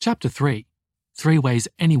Chapter 3. 3 ways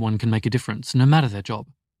anyone can make a difference, no matter their job.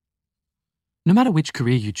 No matter which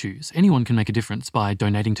career you choose, anyone can make a difference by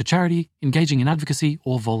donating to charity, engaging in advocacy,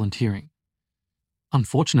 or volunteering.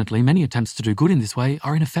 Unfortunately, many attempts to do good in this way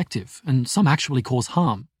are ineffective, and some actually cause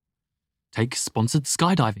harm. Take sponsored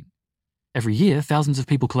skydiving. Every year, thousands of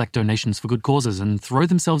people collect donations for good causes and throw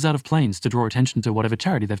themselves out of planes to draw attention to whatever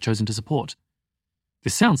charity they've chosen to support.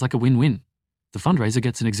 This sounds like a win-win. The fundraiser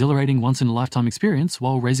gets an exhilarating once-in-a-lifetime experience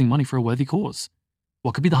while raising money for a worthy cause.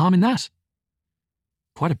 What could be the harm in that?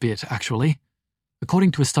 Quite a bit, actually.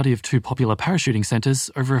 According to a study of 2 popular parachuting centres,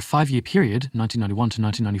 over a 5-year period, 1991 to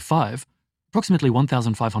 1995, approximately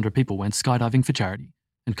 1,500 people went skydiving for charity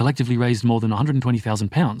and collectively raised more than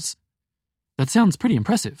 £120,000. That sounds pretty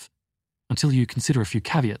impressive, until you consider a few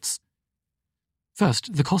caveats.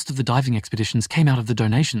 First, the cost of the diving expeditions came out of the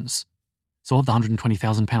donations. So of the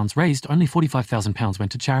 £120,000 raised, only £45,000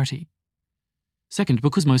 went to charity. Second,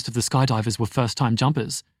 because most of the skydivers were first-time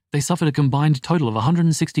jumpers, they suffered a combined total of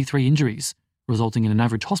 163 injuries, resulting in an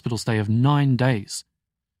average hospital stay of 9 days.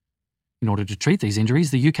 In order to treat these injuries,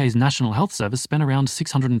 the UK's National Health Service spent around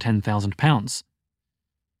 £610,000.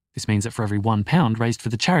 This means that for every £1 raised for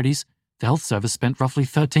the charities, the health service spent roughly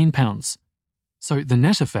 £13. So the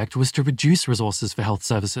net effect was to reduce resources for health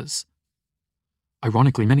services.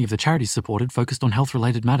 Ironically, many of the charities supported focused on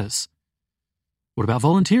health-related matters. What about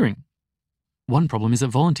volunteering? One problem is that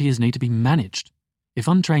volunteers need to be managed. If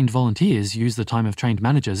untrained volunteers use the time of trained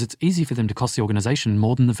managers, it's easy for them to cost the organisation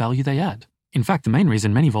more than the value they add. In fact, the main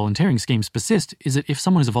reason many volunteering schemes persist is that if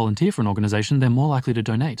someone is a volunteer for an organisation, they're more likely to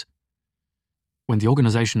donate. When the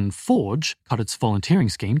organisation Forge cut its volunteering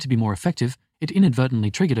scheme to be more effective, it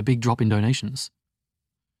inadvertently triggered a big drop in donations.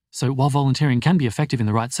 So while volunteering can be effective in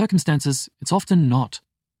the right circumstances, it's often not.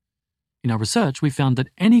 In our research, we found that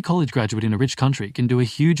any college graduate in a rich country can do a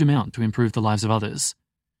huge amount to improve the lives of others,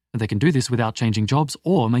 and they can do this without changing jobs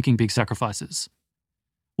or making big sacrifices.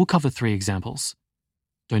 We'll cover 3 examples: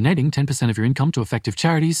 donating 10% of your income to effective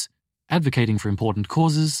charities, advocating for important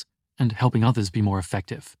causes, and helping others be more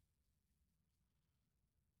effective.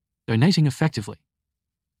 Donating effectively.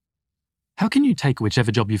 How can you take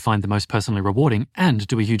whichever job you find the most personally rewarding and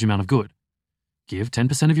do a huge amount of good? Give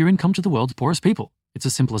 10% of your income to the world's poorest people. It's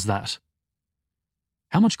as simple as that.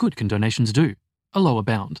 How much good can donations do? A lower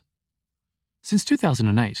bound. Since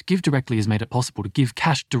 2008, Give Directly has made it possible to give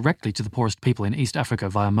cash directly to the poorest people in East Africa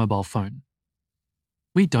via mobile phone.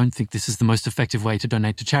 We don't think this is the most effective way to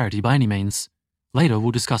donate to charity by any means. Later,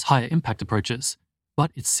 we'll discuss higher impact approaches, but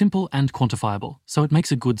it's simple and quantifiable, so it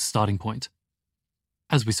makes a good starting point.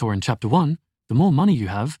 As we saw in Chapter 1, the more money you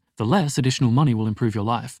have, the less additional money will improve your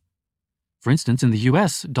life. For instance, in the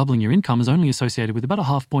US, doubling your income is only associated with about a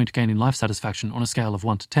half-point gain in life satisfaction on a scale of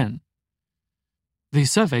 1 to 10.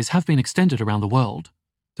 These surveys have been extended around the world.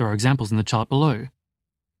 There are examples in the chart below.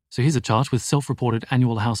 So here's a chart with self-reported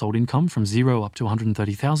annual household income from 0 up to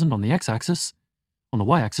 130,000 on the x-axis. On the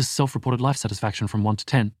y-axis, self-reported life satisfaction from 1 to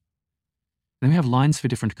 10. Then we have lines for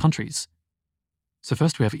different countries. So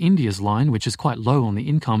first we have India's line, which is quite low on the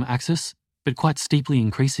income axis, but quite steeply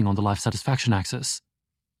increasing on the life satisfaction axis.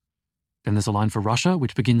 Then there's a line for Russia,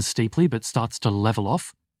 which begins steeply but starts to level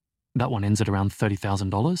off. That one ends at around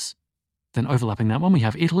 $30,000. Then overlapping that one, we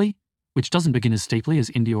have Italy, which doesn't begin as steeply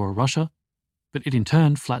as India or Russia, but it in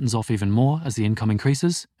turn flattens off even more as the income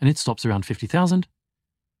increases, and it stops around $50,000. And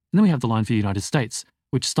then we have the line for the United States,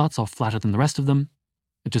 which starts off flatter than the rest of them,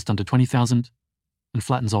 at just under $20,000, and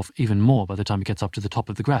flattens off even more by the time it gets up to the top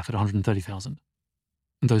of the graph at $130,000.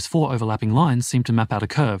 And those 4 overlapping lines seem to map out a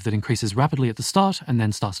curve that increases rapidly at the start and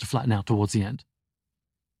then starts to flatten out towards the end.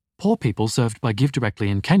 Poor people served by Give Directly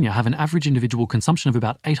in Kenya have an average individual consumption of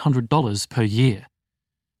about $800 per year.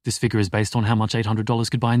 This figure is based on how much $800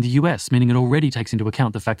 could buy in the US, meaning it already takes into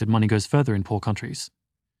account the fact that money goes further in poor countries.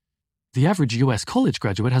 The average US college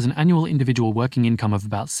graduate has an annual individual working income of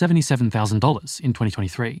about $77,000 in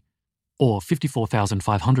 2023, or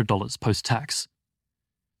 $54,500 post-tax.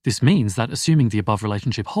 This means that, assuming the above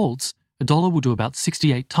relationship holds, a dollar will do about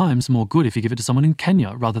 68 times more good if you give it to someone in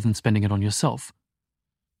Kenya rather than spending it on yourself.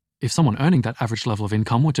 If someone earning that average level of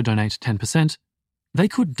income were to donate 10%, they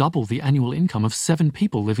could double the annual income of 7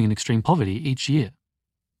 people living in extreme poverty each year.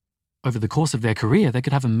 Over the course of their career, they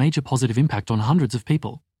could have a major positive impact on hundreds of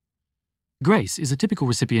people. Grace is a typical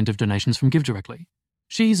recipient of donations from Give Directly.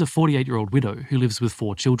 She's a 48-year-old widow who lives with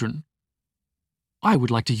 4 children. I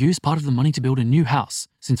would like to use part of the money to build a new house,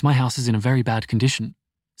 since my house is in a very bad condition.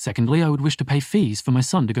 Secondly, I would wish to pay fees for my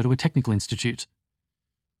son to go to a technical institute.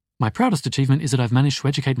 My proudest achievement is that I've managed to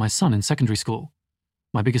educate my son in secondary school.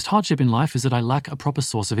 My biggest hardship in life is that I lack a proper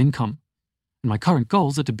source of income. and my current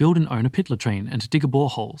goals are to build and own a pit latrine and to dig a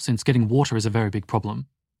borehole, since getting water is a very big problem.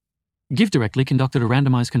 GiveDirectly conducted a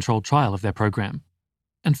randomized controlled trial of their program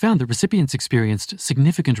and found that recipients experienced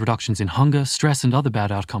significant reductions in hunger, stress, and other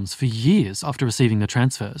bad outcomes for years after receiving the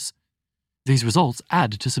transfers. These results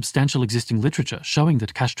add to substantial existing literature showing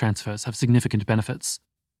that cash transfers have significant benefits.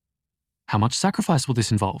 How much sacrifice will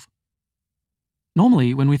this involve?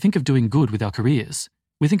 Normally, when we think of doing good with our careers,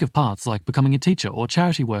 we think of paths like becoming a teacher or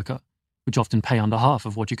charity worker, which often pay under half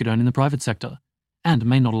of what you could earn in the private sector, and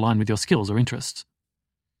may not align with your skills or interests.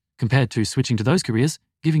 Compared to switching to those careers,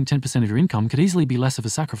 giving 10% of your income could easily be less of a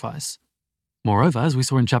sacrifice. Moreover, as we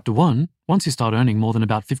saw in Chapter 1, once you start earning more than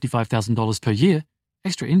about $55,000 per year,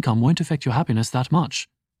 extra income won't affect your happiness that much,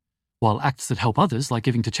 while acts that help others, like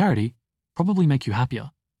giving to charity, probably make you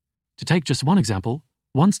happier. To take just one example,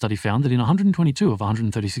 one study found that in 122 of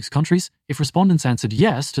 136 countries, if respondents answered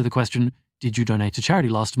yes to the question, "Did you donate to charity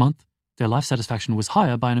last month?" their life satisfaction was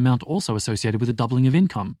higher by an amount also associated with a doubling of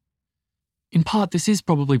income. In part, this is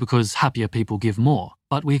probably because happier people give more,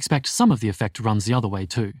 but we expect some of the effect runs the other way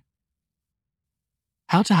too.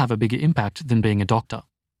 How to have a bigger impact than being a doctor.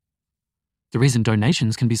 The reason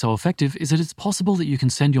donations can be so effective is that it's possible that you can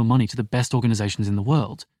send your money to the best organizations in the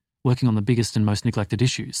world, working on the biggest and most neglected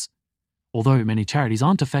issues. Although many charities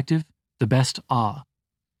aren't effective, the best are.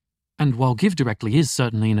 And while GiveDirectly is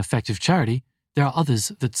certainly an effective charity, there are others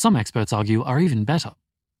that some experts argue are even better.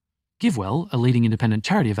 GiveWell, a leading independent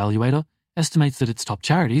charity evaluator, estimates that its top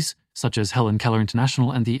charities, such as Helen Keller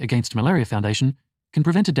International and the Against Malaria Foundation, can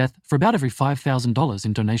prevent a death for about every $5,000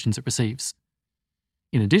 in donations it receives.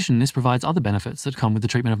 In addition, this provides other benefits that come with the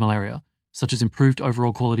treatment of malaria, such as improved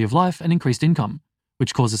overall quality of life and increased income,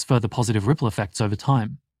 which causes further positive ripple effects over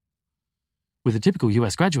time. With a typical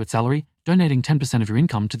US graduate salary, donating 10% of your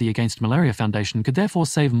income to the Against Malaria Foundation could therefore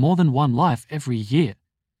save more than one life every year.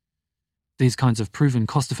 These kinds of proven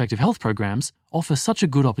cost-effective health programs offer such a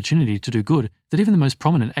good opportunity to do good that even the most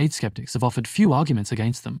prominent AIDS skeptics have offered few arguments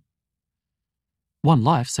against them. One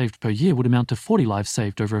life saved per year would amount to 40 lives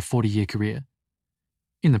saved over a 40-year career.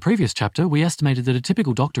 In the previous chapter, we estimated that a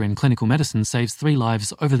typical doctor in clinical medicine saves 3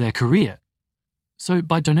 lives over their career. So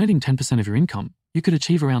by donating 10% of your income, you could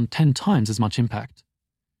achieve around 10 times as much impact.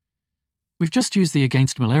 We've just used the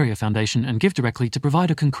Against Malaria Foundation and GiveDirectly to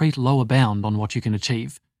provide a concrete lower bound on what you can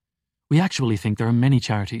achieve. We actually think there are many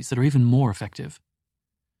charities that are even more effective.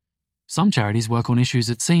 Some charities work on issues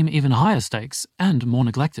that seem even higher stakes and more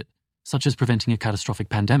neglected, such as preventing a catastrophic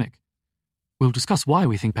pandemic. We'll discuss why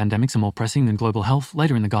we think pandemics are more pressing than global health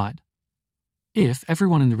later in the guide. If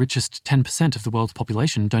everyone in the richest 10% of the world's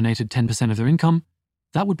population donated 10% of their income,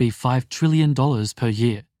 that would be $5 trillion per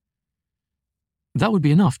year. That would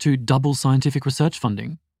be enough to double scientific research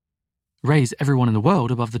funding, raise everyone in the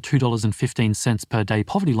world above the $2.15 per day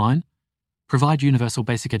poverty line, provide universal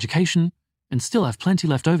basic education, and still have plenty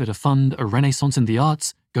left over to fund a renaissance in the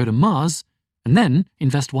arts, go to Mars, and then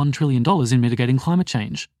invest $1 trillion in mitigating climate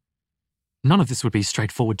change. None of this would be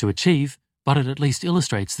straightforward to achieve, but it at least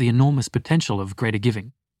illustrates the enormous potential of greater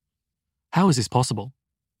giving. How is this possible?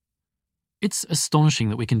 It's astonishing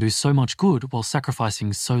that we can do so much good while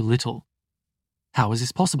sacrificing so little. How is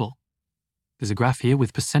this possible? There's a graph here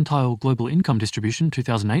with percentile global income distribution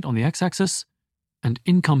 2008 on the x-axis and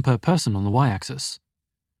income per person on the y-axis.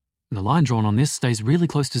 And the line drawn on this stays really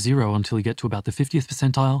close to zero until you get to about the 50th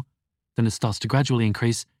percentile, then it starts to gradually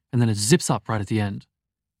increase, and then it zips up right at the end.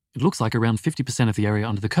 It looks like around 50% of the area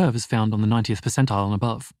under the curve is found on the 90th percentile and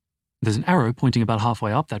above. There's an arrow pointing about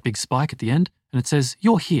halfway up that big spike at the end, and it says,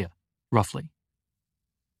 "You're here," roughly.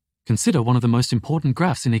 Consider one of the most important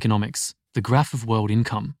graphs in economics, the graph of world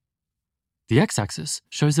income. The x-axis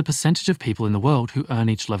shows the percentage of people in the world who earn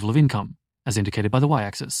each level of income, as indicated by the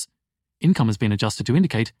y-axis. Income has been adjusted to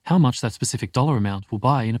indicate how much that specific dollar amount will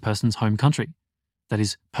buy in a person's home country, that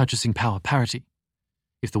is, purchasing power parity.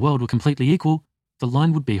 If the world were completely equal, the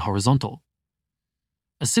line would be horizontal.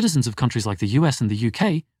 As citizens of countries like the US and the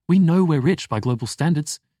UK, we know we're rich by global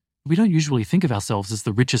standards. We don't usually think of ourselves as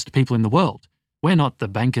the richest people in the world. We're not the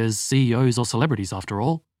bankers, CEOs, or celebrities after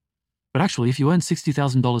all. But actually, if you earn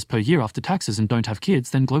 $60,000 per year after taxes and don't have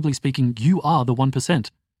kids, then globally speaking, you are the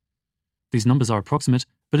 1%. These numbers are approximate,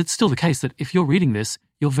 but it's still the case that if you're reading this,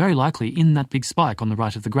 you're very likely in that big spike on the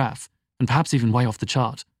right of the graph, and perhaps even way off the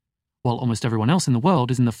chart, while almost everyone else in the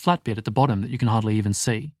world is in the flat bit at the bottom that you can hardly even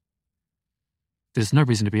see. There's no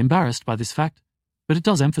reason to be embarrassed by this fact, but it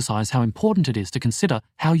does emphasize how important it is to consider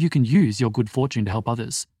how you can use your good fortune to help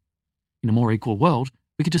others. In a more equal world,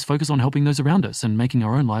 we could just focus on helping those around us and making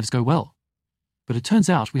our own lives go well. But it turns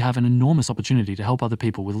out we have an enormous opportunity to help other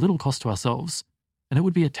people with little cost to ourselves, and it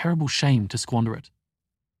would be a terrible shame to squander it.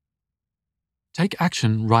 Take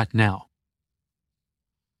action right now.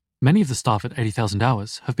 Many of the staff at 80,000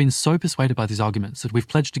 Hours have been so persuaded by these arguments that we've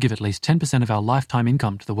pledged to give at least 10% of our lifetime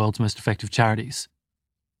income to the world's most effective charities.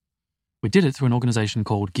 We did it through an organisation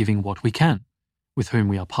called Giving What We Can, with whom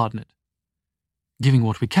we are partnered. Giving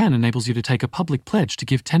What We Can enables you to take a public pledge to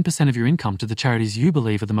give 10% of your income to the charities you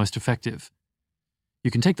believe are the most effective.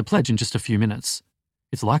 You can take the pledge in just a few minutes.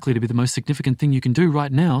 It's likely to be the most significant thing you can do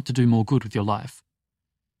right now to do more good with your life.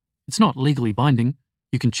 It's not legally binding.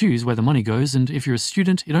 You can choose where the money goes, and if you're a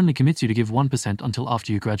student, it only commits you to give 1% until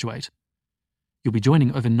after you graduate. You'll be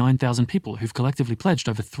joining over 9,000 people who've collectively pledged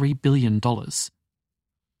over $3 billion. The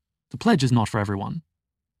pledge is not for everyone.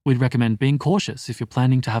 We'd recommend being cautious if you're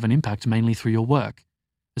planning to have an impact mainly through your work,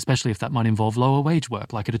 especially if that might involve lower wage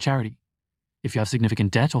work like at a charity, if you have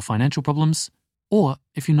significant debt or financial problems, or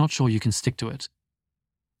if you're not sure you can stick to it.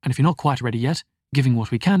 And if you're not quite ready yet, Giving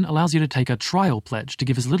What We Can allows you to take a trial pledge to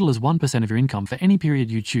give as little as 1% of your income for any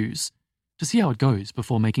period you choose, to see how it goes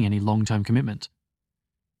before making any long-term commitment.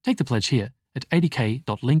 Take the pledge here at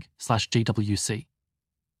 80k.link/GWC.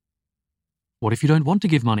 What if you don't want to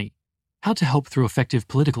give money? How to help through effective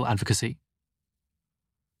political advocacy.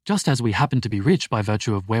 Just as we happen to be rich by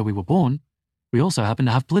virtue of where we were born, we also happen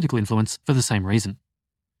to have political influence for the same reason.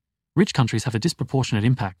 Rich countries have a disproportionate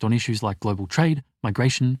impact on issues like global trade,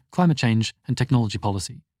 migration, climate change, and technology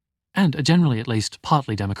policy, and are generally at least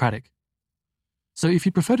partly democratic. So if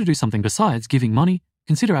you prefer to do something besides giving money,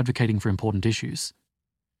 consider advocating for important issues.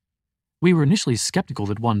 We were initially skeptical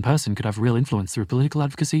that one person could have real influence through political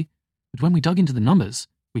advocacy, but when we dug into the numbers,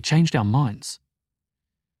 we changed our minds.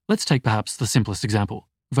 Let's take perhaps the simplest example,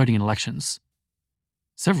 voting in elections.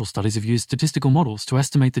 Several studies have used statistical models to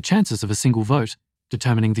estimate the chances of a single vote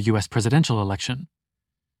determining the US presidential election.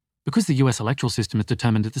 Because the US electoral system is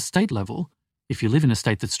determined at the state level, if you live in a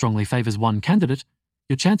state that strongly favours one candidate,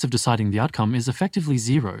 your chance of deciding the outcome is effectively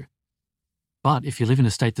 0. But if you live in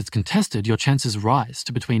a state that's contested, your chances rise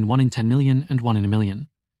to between 1 in 10 million and 1 in a million.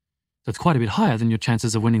 That's quite a bit higher than your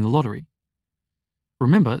chances of winning the lottery.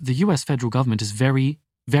 Remember, the US federal government is very,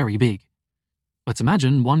 very big. Let's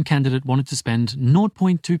imagine one candidate wanted to spend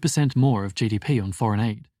 0.2% more of GDP on foreign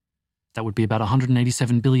aid. That would be about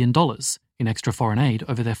 $187 billion in extra foreign aid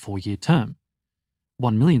over their 4-year term.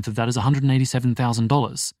 1/millionth of that is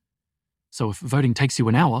 $187,000. So if voting takes you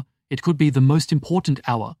an hour, it could be the most important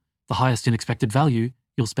hour, the highest unexpected value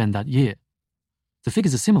you'll spend that year. The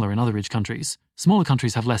figures are similar in other rich countries. Smaller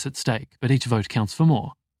countries have less at stake, but each vote counts for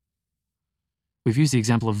more. We've used the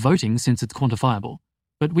example of voting since it's quantifiable,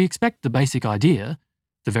 but we expect the basic idea,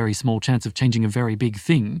 the very small chance of changing a very big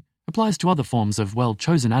thing, applies to other forms of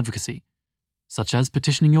well-chosen advocacy, such as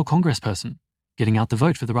petitioning your congressperson, getting out the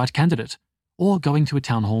vote for the right candidate, or going to a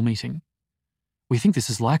town hall meeting. We think this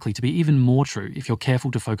is likely to be even more true if you're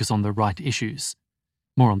careful to focus on the right issues.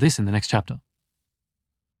 More on this in the next chapter.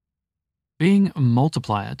 Being a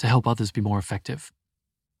multiplier to help others be more effective.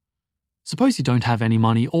 Suppose you don't have any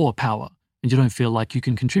money or power, and you don't feel like you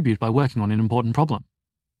can contribute by working on an important problem.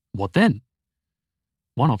 What then?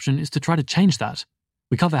 One option is to try to change that.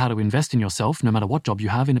 We cover how to invest in yourself no matter what job you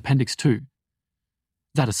have in Appendix 2.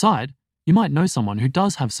 That aside, you might know someone who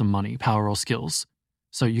does have some money, power, or skills,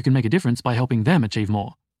 so you can make a difference by helping them achieve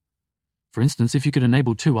more. For instance, if you could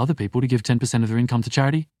enable 2 other people to give 10% of their income to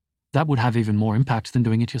charity, that would have even more impact than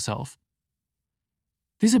doing it yourself.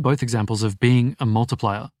 These are both examples of being a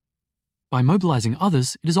multiplier. By mobilizing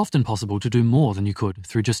others, it is often possible to do more than you could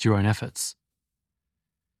through just your own efforts.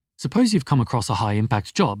 Suppose you've come across a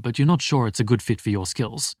high-impact job, but you're not sure it's a good fit for your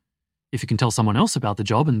skills. If you can tell someone else about the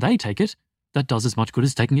job and they take it, that does as much good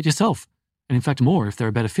as taking it yourself, and in fact more if they're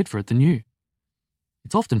a better fit for it than you.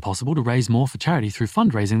 It's often possible to raise more for charity through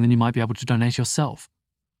fundraising than you might be able to donate yourself.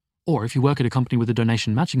 Or if you work at a company with a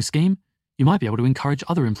donation matching scheme, you might be able to encourage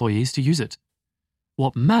other employees to use it.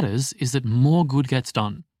 What matters is that more good gets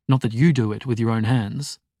done, not that you do it with your own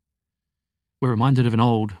hands. We're reminded of an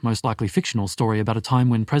old, most likely fictional story about a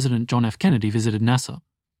time when President John F. Kennedy visited NASA.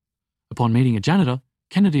 Upon meeting a janitor,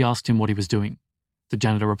 Kennedy asked him what he was doing. The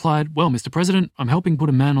janitor replied, "Well, Mr. President, I'm helping put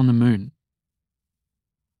a man on the moon."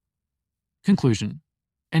 Conclusion.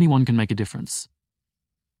 Anyone can make a difference.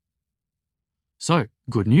 So,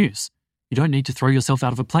 good news. You don't need to throw yourself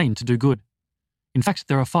out of a plane to do good. In fact,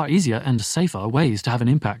 there are far easier and safer ways to have an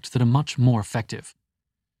impact that are much more effective.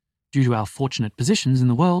 Due to our fortunate positions in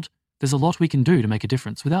the world, there's a lot we can do to make a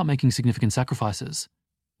difference without making significant sacrifices,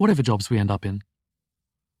 whatever jobs we end up in.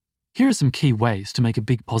 Here are some key ways to make a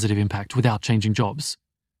big positive impact without changing jobs.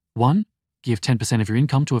 1. Give 10% of your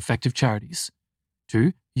income to effective charities.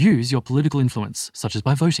 2. Use your political influence, such as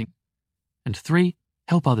by voting. And 3.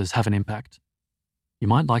 Help others have an impact. You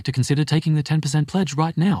might like to consider taking the 10% pledge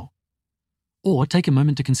right now. Or take a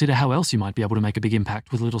moment to consider how else you might be able to make a big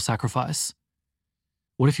impact with little sacrifice.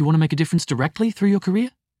 What if you want to make a difference directly through your career?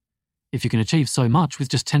 If you can achieve so much with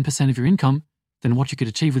just 10% of your income, then what you could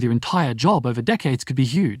achieve with your entire job over decades could be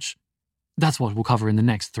huge. That's what we'll cover in the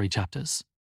next 3 chapters.